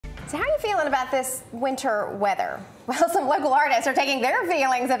So how are you feeling about this winter weather? Well, some local artists are taking their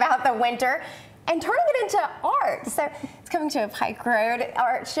feelings about the winter and turning it into art. So it's coming to a Pike Road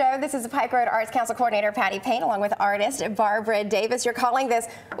Art show. This is the Pike Road Arts Council Coordinator Patty Payne, along with artist Barbara Davis. You're calling this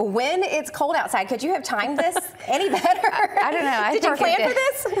When It's Cold Outside. Could you have timed this any better? I don't know. Did you plan for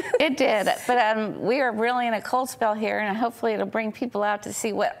this? It did, but we are really in a cold spell here, and hopefully it'll bring people out to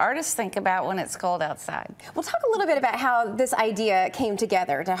see what artists think about when it's cold outside. Well, talk a little bit about how this idea came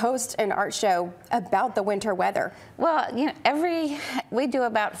together to host an art show about the winter weather. Well, you know, we do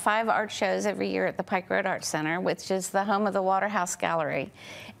about 5 art shows every year at the Pike Road Art Center, which is the home of the Waterhouse Gallery,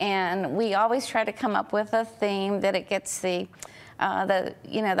 and we always try to come up with a theme that it gets the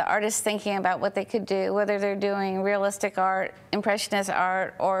artists thinking about what they could do, whether they're doing realistic art, impressionist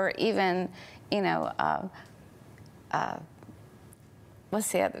art, or even, you know,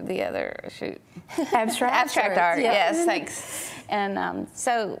 what's the other shoot? Abstract art. Yeah. Yes, thanks. And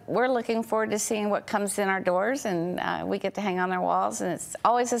so we're looking forward to seeing what comes in our doors, and we get to hang on their walls, and it's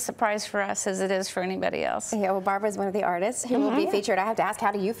always a surprise for us as it is for anybody else. Yeah, well, Barbara's one of the artists who will be featured. I have to ask,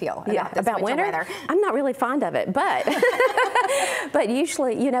 how do you feel about winter weather? I'm not really fond of it, but but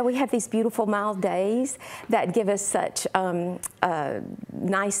usually, you know, we have these beautiful mild days that give us such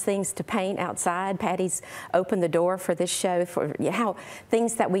nice things to paint outside. Patty's opened the door for this show for how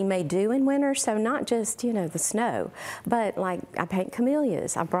things that we may do in winter, so not just, you know, the snow, but like I paint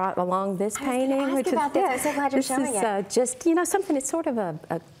camellias. I brought along this painting, which is, I'm so glad you're showing it. Just, you know, something that's sort of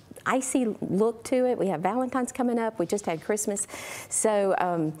a icy look to it. We have Valentine's coming up. We just had Christmas.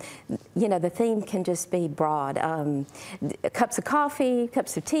 So, you know, the theme can just be broad. Cups of coffee,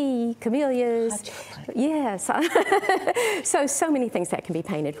 cups of tea, camellias. Yes. so many things that can be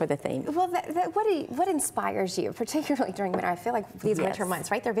painted for the theme. Well, what inspires you, particularly during winter? I feel like these winter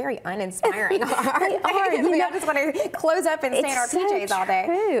months, right? They're very uninspiring. They are. You know, I just want to close up and stay in our PJs all day.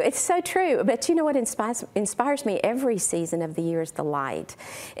 True. It's so true. But you know what inspires me every season of the year is the light.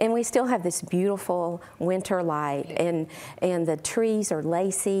 And we still have this beautiful winter light, and the trees are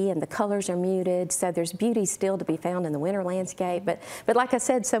lacy and the colors are muted, so there's beauty still to be found in the winter landscape. But like I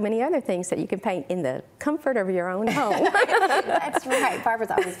said, so many other things that you can paint in the comfort of your own home. That's right.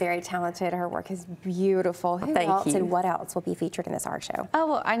 Barbara's always very talented. Her work is beautiful. Who else and what else will be featured in this art show? Oh,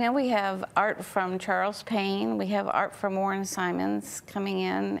 well, I know we have art from Charles Payne. We have art from Warren Simons coming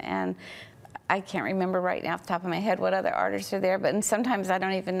in, and I can't remember right now off the top of my head what other artists are there, but sometimes I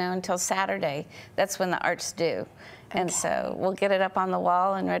don't even know until Saturday. That's when the art's due. And so we'll get it up on the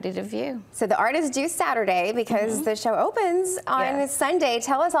wall and ready to view. So the art is due Saturday because the show opens on Sunday.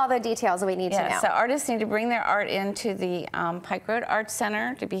 Tell us all the details we need to know. So artists need to bring their art into the Pike Road Art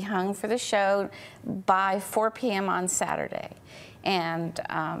Center to be hung for the show by 4 p.m. on Saturday. And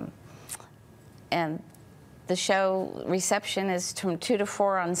the show reception is from 2 to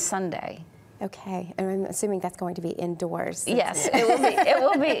 4 on Sunday. Okay, and I'm assuming that's going to be indoors. Yes, it will be. It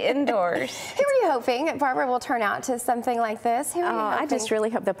will be indoors. Who are you hoping Barbara will turn out to something like this? Who are you hoping? I just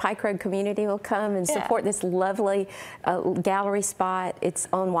really hope the Pike Road community will come and support this lovely gallery spot. It's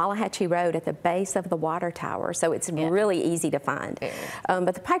on Wallahatchie Road at the base of the water tower, so it's really easy to find.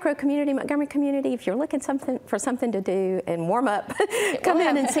 But the Pike Road community, Montgomery community, if you're looking for something to do and warm up, come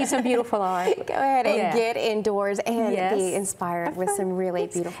in and see some beautiful art. Go ahead and get indoors and be inspired with some really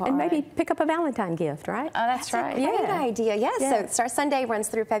beautiful art. And maybe pick up a Valentine gift, right? Oh, that's right. A great idea. Yes. So it starts Sunday, runs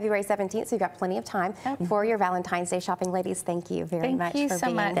through February 17th, so you've got plenty of time for your Valentine's Day shopping. Ladies, thank you very much for being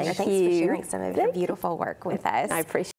here. Thanks for sharing some of your beautiful work with us. I appreciate it.